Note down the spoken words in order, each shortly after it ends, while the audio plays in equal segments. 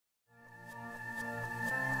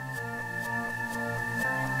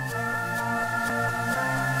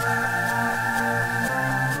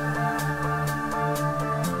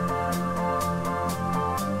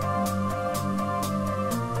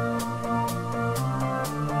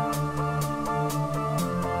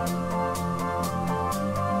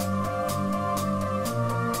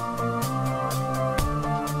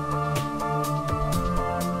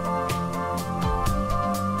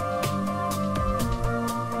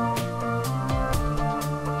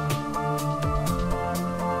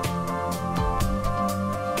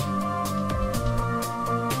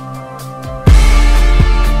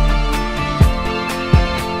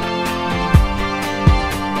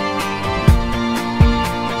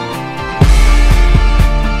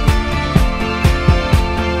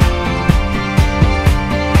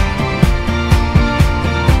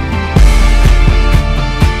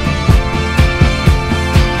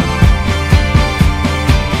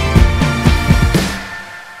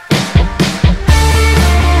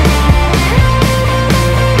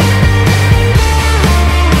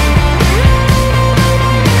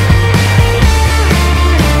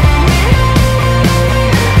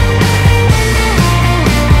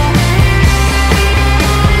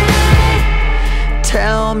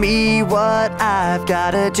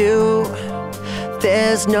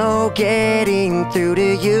There's no getting through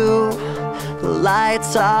to you. The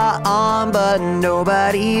lights are on, but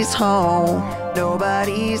nobody's home.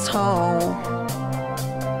 Nobody's home.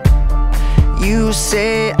 You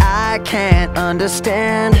say I can't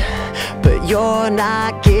understand, but you're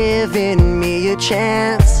not giving me a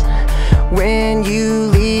chance. When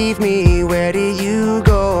you leave me, where do you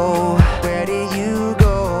go? Where do you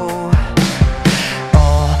go?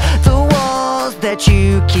 All the walls that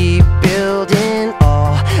you keep building,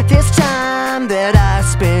 all this time that I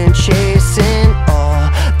spent chasing, all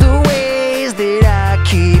the ways that I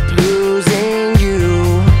keep losing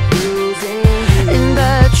you. And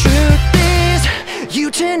the truth is,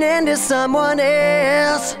 you turn into someone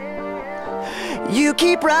else. You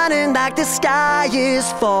keep running like the sky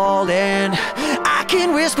is falling. I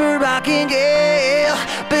can whisper, I can yell,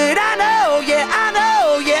 but I know, yeah, I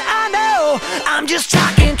know, yeah, I know, I'm just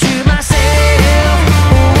talking to myself.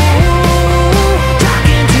 Ooh,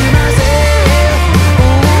 talking to myself.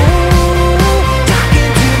 Ooh,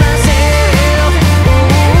 talking to myself.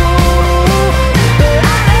 Ooh, but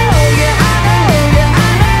I know, yeah, I know, yeah,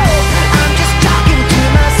 I know, I'm just talking to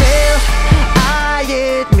myself. I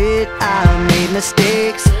admit I made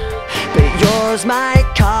mistakes, but yours might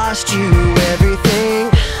cost you everything.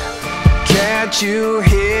 Can't you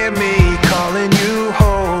hear me calling you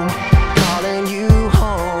home? Calling you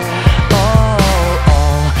home. Oh,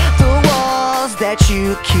 all the walls that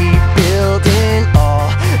you keep building, all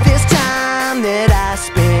this time that I